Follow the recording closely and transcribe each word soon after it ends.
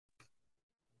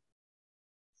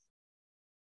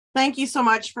Thank you so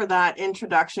much for that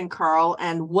introduction, Carl,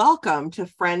 and welcome to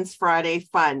Friends Friday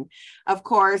Fun. Of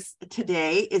course,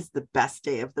 today is the best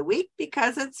day of the week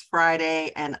because it's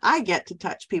Friday and I get to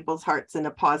touch people's hearts in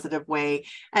a positive way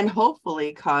and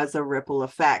hopefully cause a ripple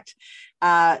effect.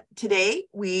 Today,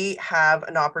 we have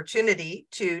an opportunity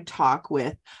to talk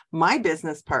with my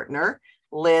business partner,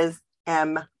 Liz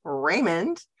M.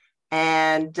 Raymond.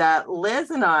 And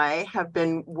Liz and I have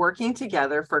been working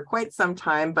together for quite some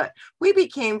time, but we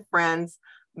became friends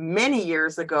many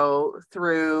years ago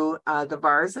through the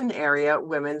Varzin Area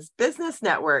Women's Business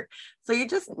Network. So you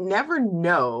just never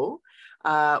know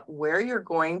where you're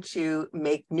going to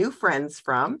make new friends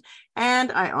from.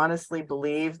 And I honestly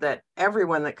believe that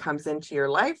everyone that comes into your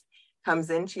life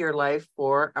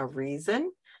for a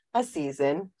reason, a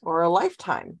season, or a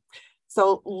lifetime.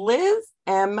 So Liz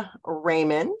M.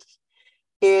 Raymond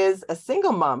is a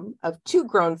single mom of two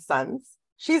grown sons.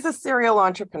 She's a serial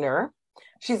entrepreneur.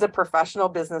 She's a professional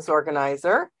business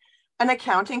organizer, an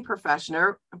accounting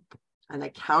professional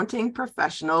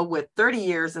with 30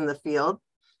 years in the field,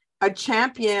 a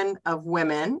champion of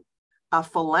women, a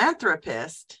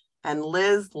philanthropist, and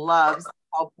Liz loves to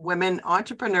help women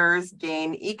entrepreneurs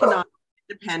gain economic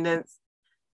independence.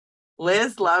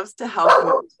 Liz loves to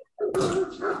help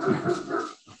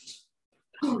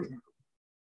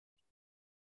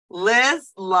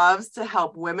Liz loves to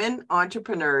help women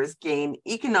entrepreneurs gain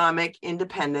economic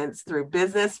independence through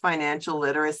business financial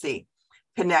literacy,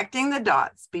 connecting the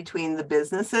dots between the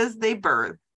businesses they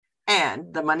birth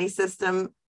and the money systems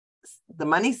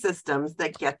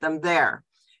that get them there,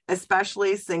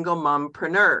 especially single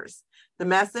mompreneurs. The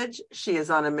message she is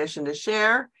on a mission to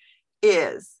share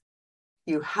is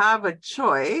you have a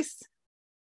choice.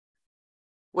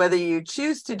 Whether you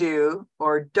choose to do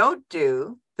or don't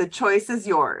do, the choice is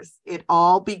yours. It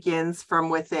all begins from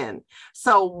within.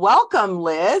 So welcome,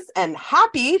 Liz, and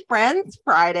happy Friends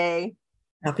Friday.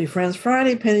 Happy Friends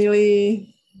Friday, Penny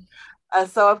Lee.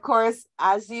 So, of course,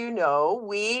 as you know,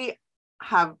 we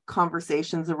have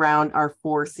conversations around our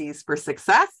 4 C's for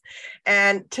success.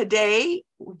 And today,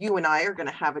 you and I are going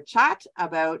to have a chat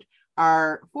about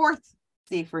our 4th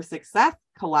C for success,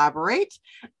 collaborate.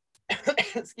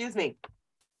 Excuse me.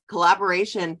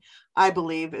 Collaboration, I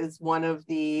believe, is one of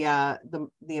the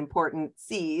important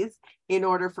C's in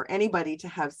order for anybody to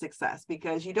have success,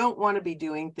 because you don't want to be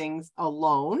doing things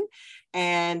alone.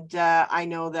 And I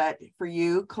know that for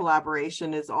you,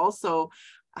 collaboration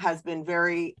has been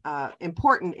very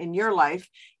important in your life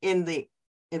in the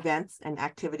events and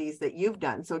activities that you've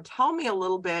done. So tell me a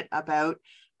little bit about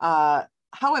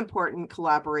how important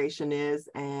collaboration is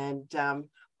and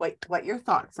what your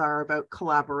thoughts are about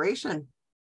collaboration.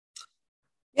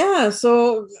 Yeah,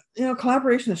 so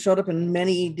collaboration has showed up in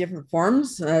many different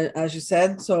forms, as you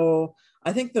said. So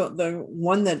I think the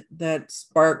one that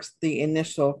sparks the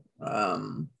initial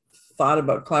thought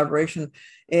about collaboration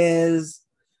is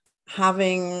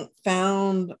having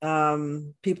found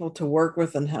people to work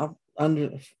with and help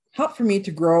for me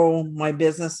to grow my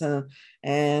business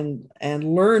and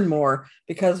learn more.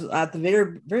 Because at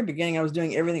the very beginning, I was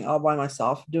doing everything all by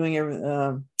myself, doing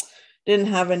everything.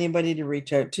 Didn't have anybody to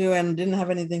reach out to and didn't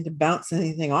have anything to bounce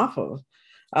anything off of.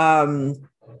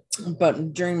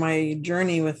 But during my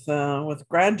journey with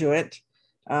Graduate,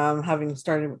 having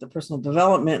started with the personal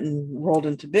development and rolled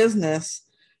into business,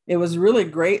 it was really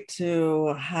great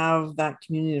to have that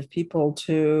community of people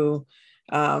to,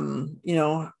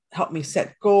 help me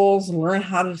set goals, learn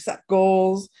how to set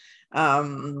goals.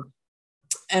 And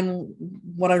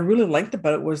what I really liked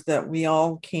about it was that we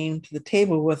all came to the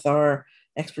table with our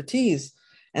expertise.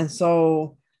 And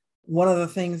so one of the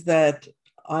things that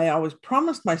I always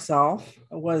promised myself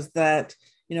was that,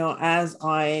 as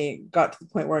I got to the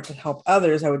point where I could help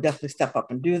others, I would definitely step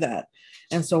up and do that.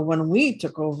 And so when we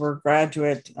took over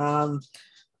Graduate, and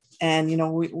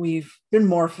we've been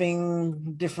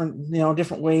morphing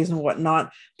different ways and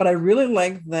whatnot, but I really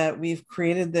like that we've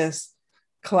created this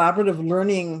collaborative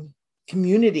learning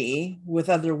community with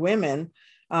other women.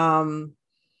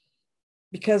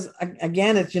 Because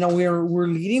again, it's, we're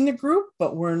leading the group,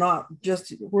 but we're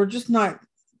just not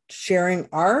sharing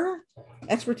our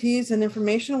expertise and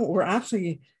information. We're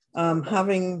actually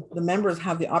having the members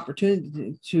have the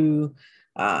opportunity to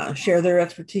share their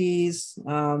expertise,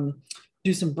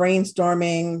 do some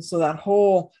brainstorming. So that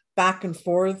whole back and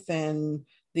forth and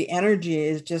the energy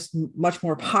is just much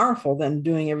more powerful than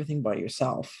doing everything by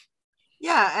yourself.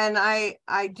 Yeah, and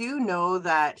I do know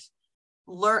that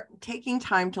taking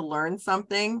time to learn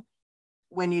something,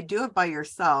 when you do it by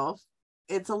yourself,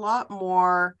 it's a lot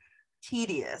more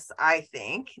tedious, I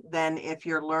think, than if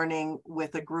you're learning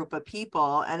with a group of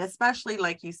people. And especially,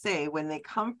 like you say, when they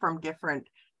come from different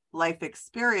life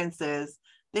experiences,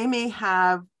 they may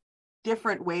have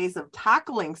different ways of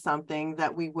tackling something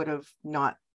that we would have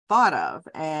not thought of.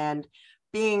 And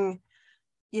being,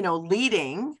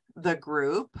 leading the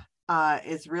group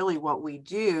is really what we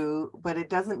do, but it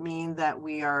doesn't mean that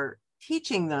we are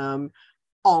teaching them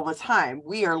all the time.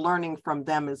 We are learning from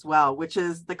them as well, which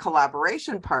is the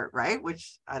collaboration part, right?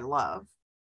 Which I love.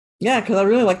 Yeah, because I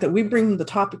really like that we bring the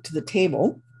topic to the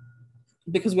table,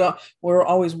 because we're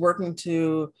always working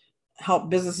to help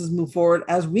businesses move forward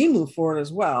as we move forward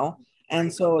as well.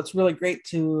 And so it's really great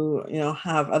to,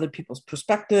 have other people's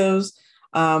perspectives.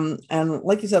 And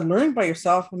like you said, learning by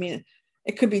yourself, I mean,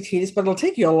 it could be tedious, but it'll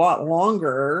take you a lot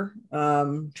longer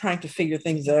trying to figure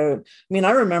things out. I mean,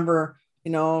 I remember,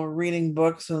 reading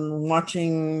books and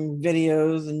watching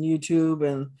videos and YouTube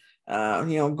and,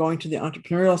 going to the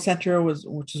Entrepreneurial Center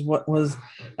which is what was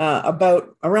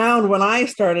about around when I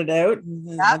started out,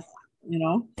 Yep.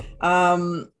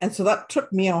 And so that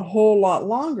took me a whole lot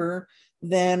longer.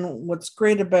 Then what's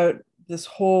great about this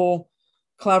whole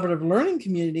collaborative learning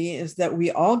community is that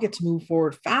we all get to move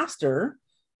forward faster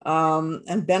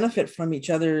and benefit from each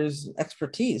other's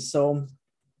expertise. So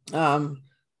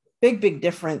big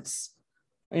difference.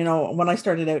 When I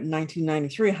started out in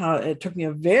 1993, how it took me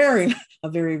a very,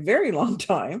 very long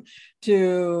time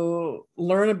to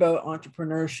learn about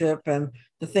entrepreneurship and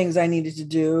the things I needed to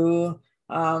do.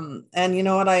 And you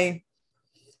know what, I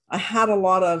had a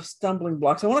lot of stumbling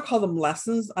blocks. I want to call them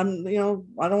lessons. I don't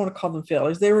want to call them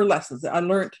failures. They were lessons. I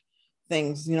learned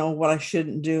things, what I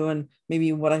shouldn't do and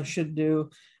maybe what I should do.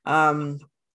 But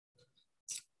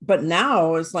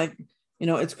now it's like,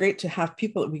 it's great to have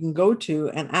people that we can go to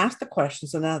and ask the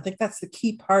questions. And I think that's the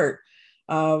key part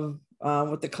of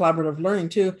with the collaborative learning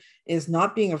too, is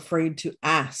not being afraid to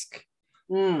ask.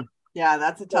 Yeah,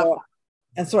 that's a tough one.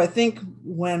 And so I think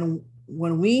when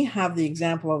we have the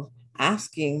example of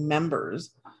asking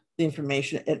members the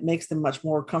information, it makes them much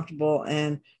more comfortable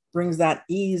and brings that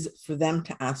ease for them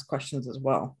to ask questions as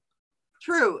well.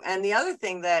 True. And the other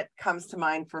thing that comes to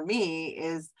mind for me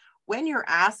is when you're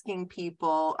asking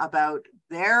people about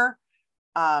their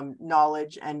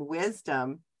knowledge and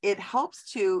wisdom, it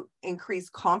helps to increase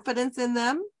confidence in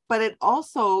them, but it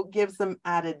also gives them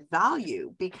added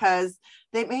value because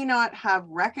they may not have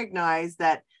recognized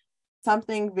that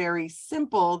something very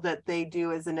simple that they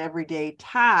do as an everyday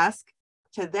task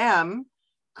to them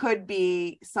could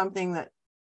be something that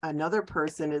another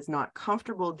person is not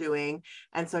comfortable doing.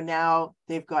 And so now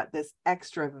they've got this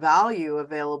extra value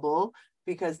available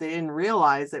because they didn't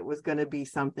realize it was going to be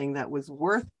something that was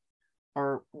worth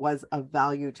or was of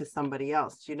value to somebody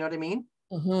else. Do you know what I mean?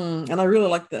 Mm-hmm. And I really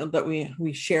like that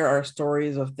we share our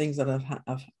stories of things that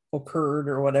have occurred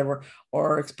or whatever,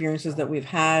 or experiences that we've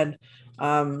had,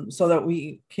 so that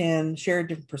we can share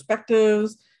different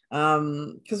perspectives.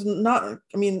 Because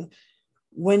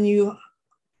when you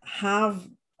have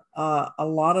a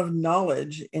lot of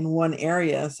knowledge in one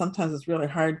area, sometimes it's really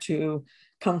hard to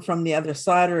come from the other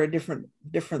side or a different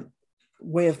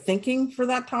way of thinking for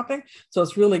that topic. So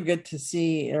it's really good to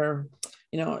see or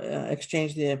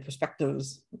exchange the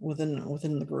perspectives within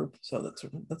the group. So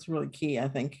that's really key, I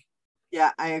think.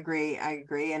 Yeah, I agree.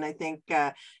 And I think,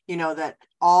 that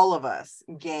all of us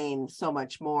gain so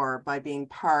much more by being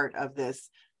part of this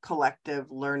collective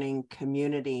learning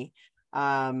community.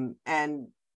 And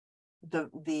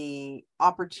the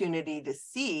opportunity to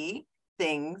see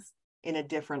things in a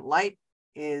different light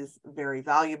is very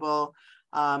valuable.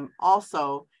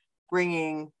 Also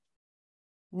bringing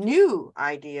new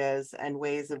ideas and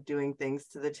ways of doing things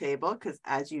to the table, because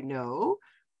as you know,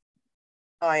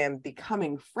 I am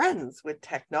becoming friends with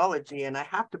technology, and I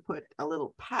have to put a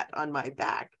little pat on my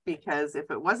back, because if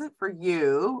it wasn't for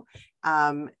you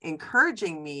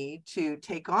encouraging me to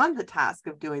take on the task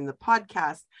of doing the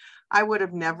podcast, I would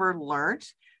have never learned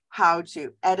how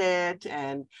to edit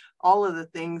and all of the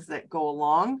things that go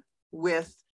along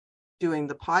with doing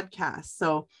the podcast.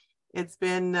 So it's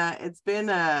been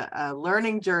a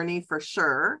learning journey for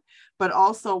sure, but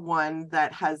also one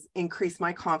that has increased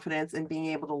my confidence in being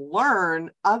able to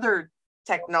learn other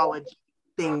technology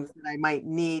things that I might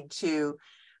need to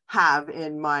have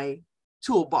in my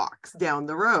toolbox down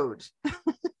the road.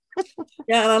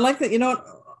 Yeah, and I like that,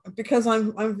 because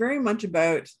I'm very much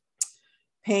about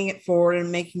paying it forward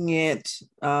and making it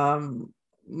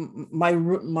my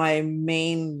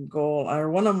main goal, or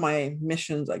one of my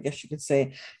missions, I guess you could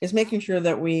say, is making sure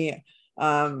that we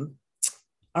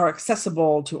are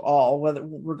accessible to all,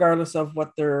 regardless of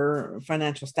what their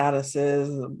financial status is,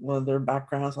 what their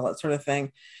backgrounds, all that sort of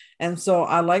thing. And so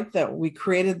I like that we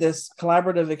created this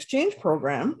collaborative exchange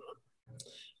program,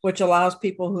 which allows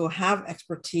people who have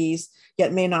expertise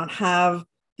yet may not have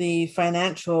the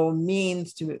financial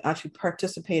means to actually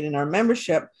participate in our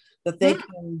membership, that they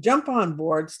can jump on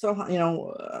board still,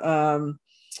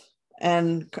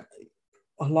 and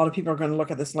a lot of people are going to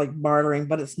look at this like bartering,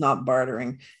 but it's not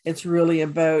bartering. It's really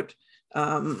about,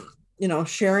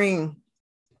 sharing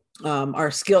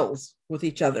our skills with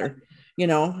each other,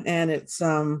 and it's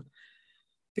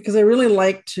because I really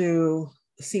like to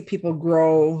see people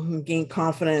grow and gain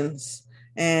confidence.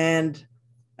 And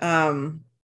I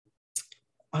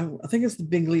think it's the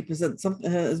Big Leap. Is that something?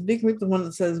 Is Big Leap the one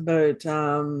that says about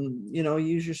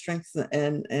use your strengths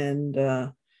and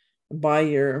by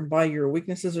your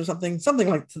weaknesses, or something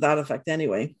like to that effect?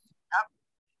 Anyway,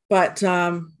 but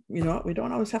we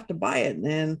don't always have to buy it,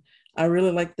 and I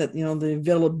really like that. The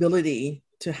availability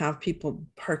to have people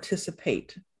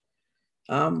participate.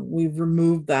 We've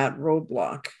removed that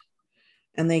roadblock.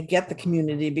 And they get the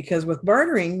community, because with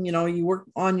bartering, you work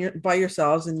by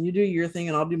yourselves and you do your thing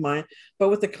and I'll do mine. But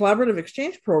with the collaborative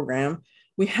exchange program,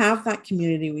 we have that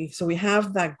community. We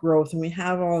have that growth, and we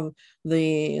have all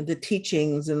the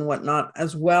teachings and whatnot,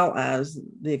 as well as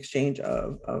the exchange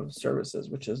of services,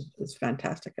 which is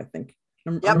fantastic. I think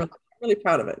I'm really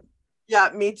proud of it. Yeah,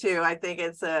 me too. I think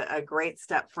it's a great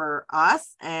step for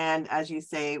us. And as you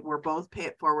say, we're both pay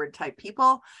it forward type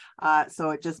people. So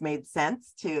it just made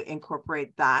sense to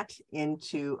incorporate that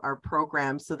into our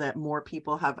program so that more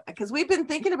people have, because we've been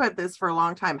thinking about this for a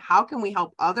long time. How can we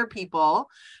help other people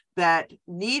that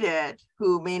need it,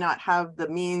 who may not have the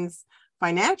means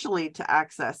financially to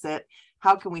access it?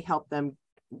 How can we help them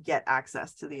get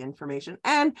access to the information?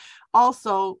 And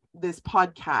also, this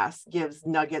podcast gives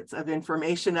nuggets of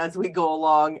information as we go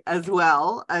along as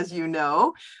well, as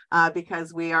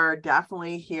because we are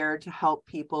definitely here to help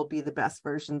people be the best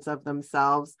versions of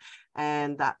themselves.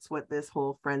 And that's what this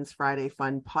whole Friends Friday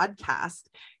Fun podcast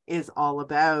is all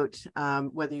about.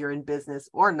 Whether you're in business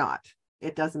or not,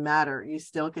 it doesn't matter. You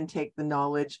still can take the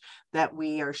knowledge that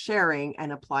we are sharing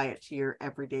and apply it to your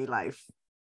everyday life.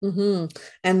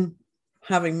 And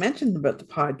having mentioned about the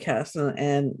podcast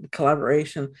and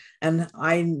collaboration, and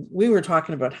we were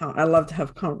talking about how I love to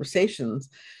have conversations.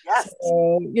 Yes.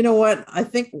 So, you know what? I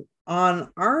think on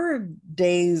our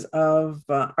days of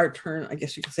our turn, I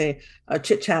guess you could say,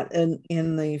 chit chat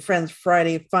in the Friends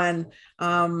Friday Fun,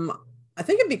 I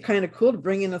think it'd be kind of cool to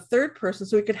bring in a third person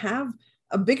so we could have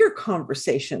a bigger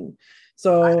conversation.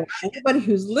 So anybody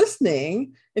who's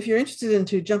listening, if you're interested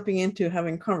into jumping into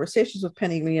having conversations with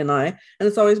Penny Lee and I, and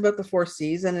it's always about the 4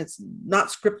 C's, and it's not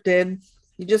scripted.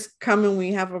 You just come and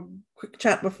we have a quick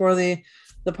chat before the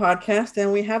podcast,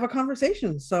 and we have a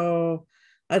conversation. So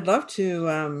I'd love to,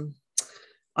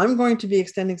 I'm going to be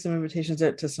extending some invitations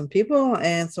out to some people.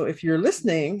 And so if you're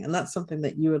listening and that's something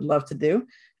that you would love to do,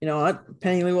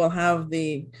 Penny Lee will have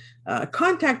the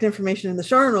contact information in the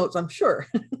show notes, I'm sure.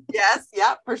 Yes,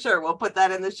 yeah, for sure. We'll put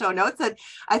that in the show notes. And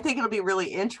I think it'll be really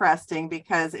interesting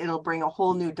because it'll bring a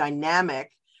whole new dynamic,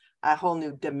 a whole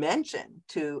new dimension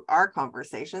to our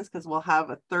conversations, because we'll have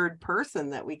a third person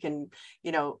that we can,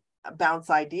 bounce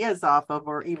ideas off of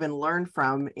or even learn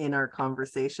from in our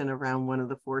conversation around one of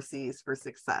the 4 C's for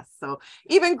success. So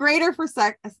even greater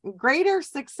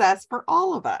success for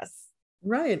all of us.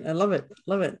 Right. I love it.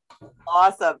 Love it.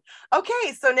 Awesome.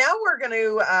 Okay. So now we're going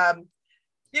to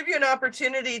give you an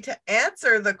opportunity to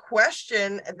answer the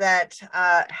question that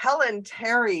Helen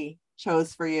Terry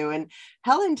chose for you. And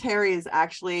Helen Terry is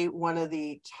actually one of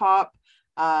the top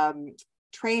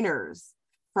trainers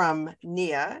from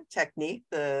NIA Technique,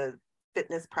 the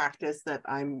fitness practice that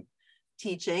I'm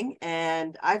teaching.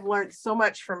 And I've learned so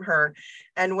much from her.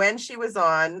 And when she was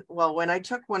on, when I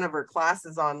took one of her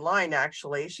classes online,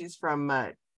 actually, she's from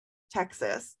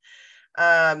Texas.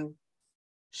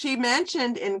 She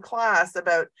mentioned in class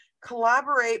about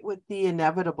collaborate with the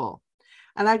inevitable.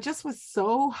 And I just was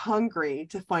so hungry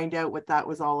to find out what that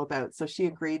was all about. So she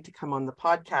agreed to come on the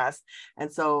podcast.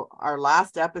 And so our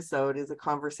last episode is a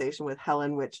conversation with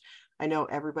Helen, which I know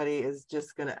everybody is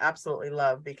just going to absolutely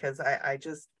love, because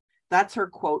that's her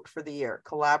quote for the year: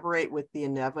 collaborate with the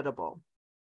inevitable.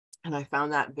 And I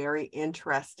found that very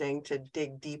interesting to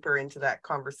dig deeper into that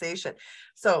conversation.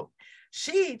 So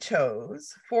she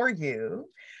chose for you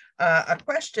a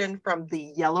question from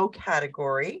the yellow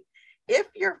category. If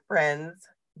your friends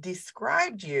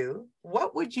described you,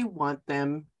 what would you want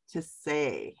them to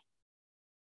say?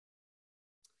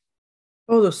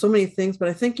 Oh, there's so many things, but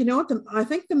I think, I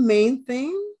think the main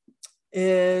thing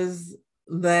is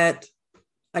that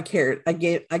I cared. I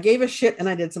gave a shit and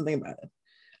I did something about it.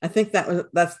 I think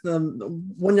that's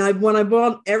when I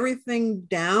boiled everything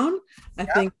down, I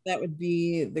think that would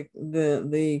be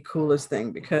the coolest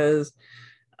thing, because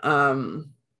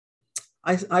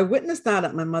I witnessed that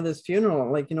at my mother's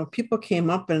funeral. Like, people came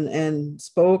up and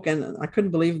spoke, and I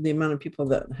couldn't believe the amount of people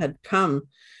that had come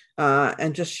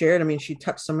and just shared. I mean, she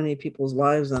touched so many people's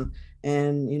lives,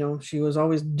 and she was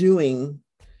always doing,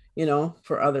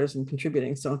 for others and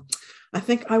contributing. So I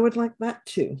think I would like that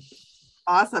too.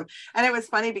 Awesome. And it was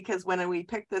funny because when we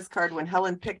picked this card, when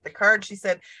Helen picked the card, she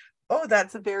said, oh,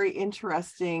 that's a very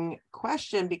interesting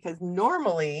question, because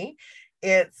normally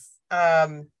it's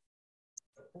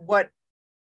what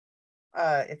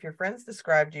if your friends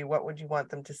described you, what would you want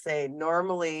them to say?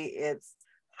 Normally it's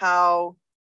how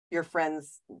your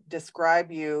friends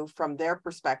describe you from their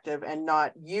perspective, and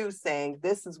not you saying,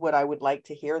 this is what I would like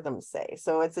to hear them say.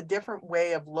 So it's a different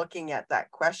way of looking at that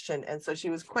question. And so she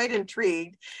was quite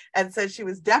intrigued and said she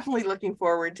was definitely looking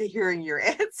forward to hearing your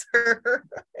answer.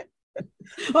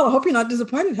 Well, I hope you're not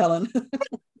disappointed, Helen.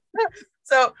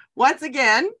 So once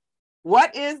again,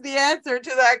 what is the answer to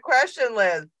that question,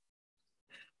 Liz?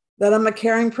 That I'm a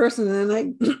caring person, and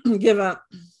I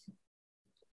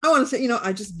I want to say,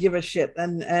 I just give a shit,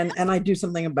 and I do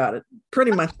something about it.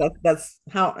 Pretty much that's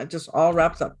how it just all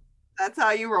wraps up. That's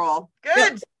how you roll. Good.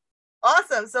 Yep.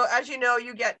 Awesome. So as you know,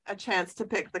 you get a chance to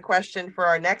pick the question for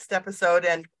our next episode.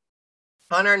 And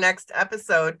on our next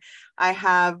episode, I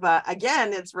have,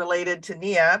 again, it's related to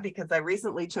Nia, because I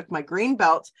recently took my green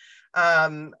belt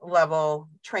level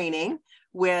training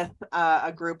with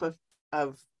a group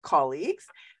of colleagues.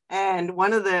 And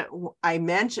I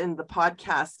mentioned the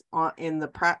podcast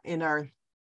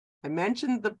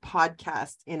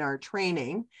in our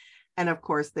training. And of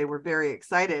course, they were very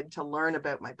excited to learn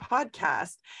about my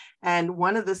podcast. And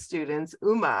one of the students,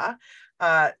 Uma,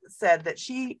 said that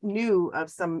she knew of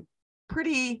some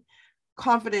pretty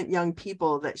confident young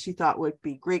people that she thought would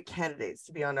be great candidates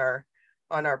to be on our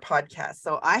podcast.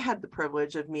 So I had the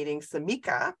privilege of meeting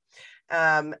Samika.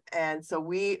 And so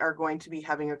we are going to be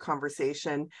having a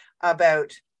conversation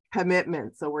about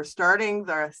commitment. So we're starting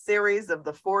the series of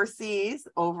the 4 C's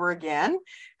over again.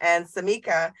 And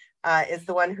Samika is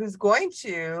the one who's going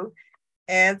to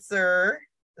answer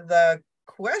the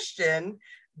question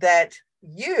that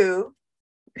you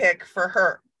pick for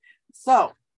her.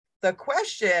 So the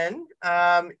question,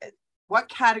 what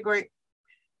category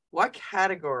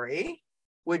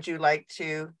would you like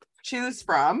to choose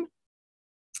from?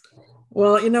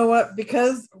 Well, you know what?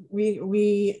 Because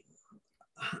we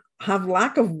have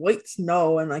lack of white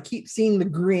snow, and I keep seeing the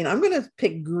green, I'm going to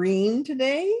pick green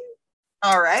today.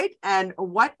 All right. And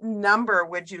what number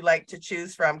would you like to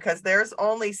choose from? Because there's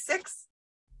only 6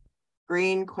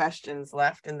 green questions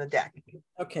left in the deck.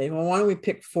 Okay. Well, why don't we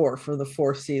pick 4 for the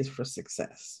 4 C's for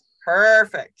success?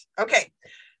 Perfect. Okay.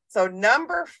 So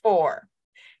number 4,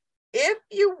 if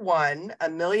you won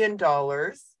 $1 million,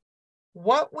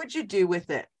 what would you do with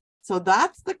it? So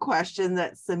that's the question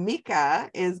that Samika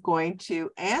is going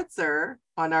to answer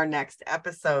on our next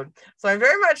episode. So I'm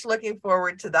very much looking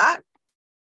forward to that.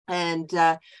 And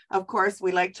of course,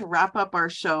 we like to wrap up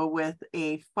our show with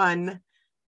a fun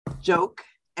joke.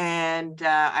 And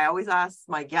I always ask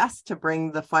my guests to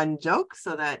bring the fun joke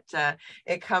so that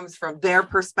it comes from their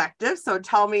perspective. So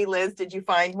tell me, Liz, did you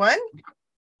find one?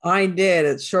 I did.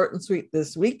 It's short and sweet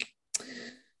this week.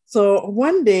 So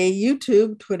one day,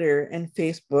 YouTube, Twitter, and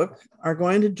Facebook are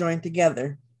going to join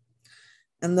together,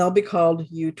 and they'll be called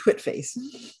You Twitface.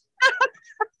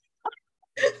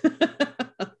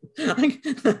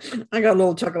 I got a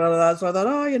little chuckle out of that, so I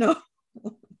thought,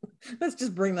 let's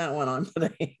just bring that one on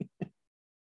today.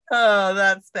 Oh,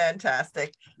 that's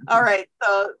fantastic. All right.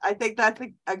 So I think that's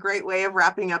a great way of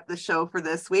wrapping up the show for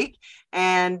this week,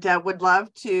 and would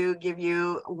love to give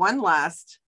you one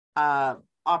last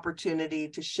opportunity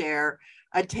to share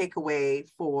a takeaway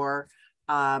for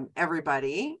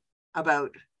everybody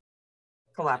about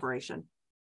collaboration.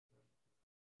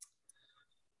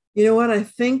 You know what? I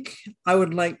think I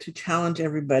would like to challenge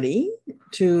everybody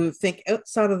to think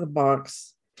outside of the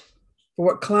box for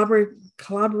what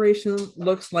collaboration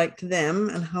looks like to them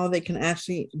and how they can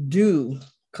actually do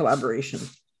collaboration.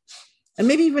 And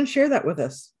maybe even share that with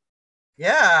us.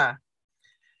 Yeah.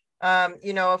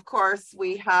 Of course,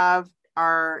 we have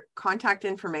our contact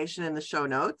information in the show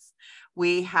notes.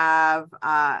 We have,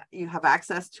 you have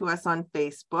access to us on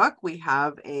Facebook. We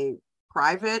have a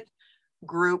private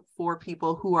group for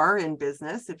people who are in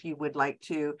business. If you would like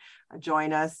to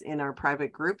join us in our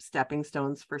private group, Stepping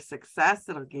Stones for Success,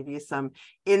 it'll give you some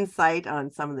insight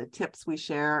on some of the tips we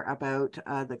share about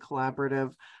the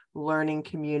collaborative learning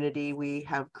community we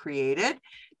have created.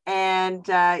 And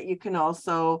you can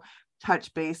also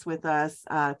touch base with us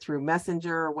through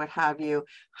Messenger or what have you.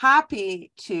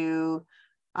 Happy to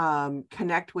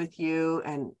connect with you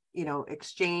and,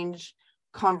 exchange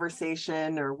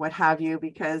conversation or what have you,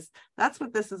 because that's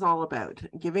what this is all about,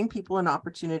 giving people an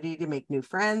opportunity to make new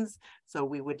friends. So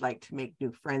we would like to make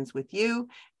new friends with you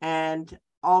and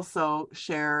also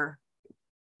share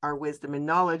our wisdom and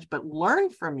knowledge, but learn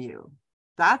from you.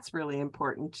 That's really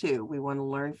important too. We want to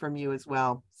learn from you as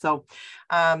well. So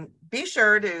be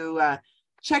sure to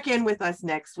check in with us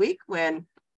next week when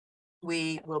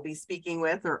we will be speaking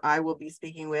with, or I will be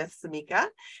speaking with Samika,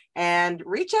 and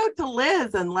reach out to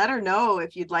Liz and let her know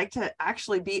if you'd like to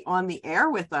actually be on the air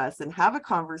with us and have a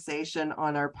conversation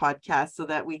on our podcast so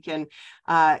that we can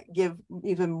give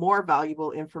even more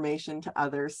valuable information to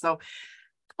others. So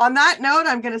on that note,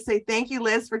 I'm going to say thank you,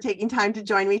 Liz, for taking time to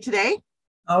join me today.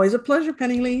 Always a pleasure,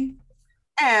 Penny Lee.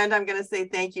 And I'm going to say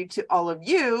thank you to all of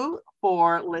you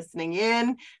for listening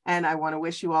in. And I want to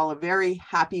wish you all a very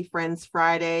happy Friends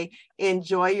Friday.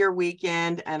 Enjoy your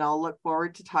weekend, and I'll look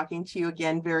forward to talking to you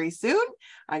again very soon.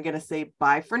 I'm going to say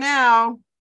bye for now.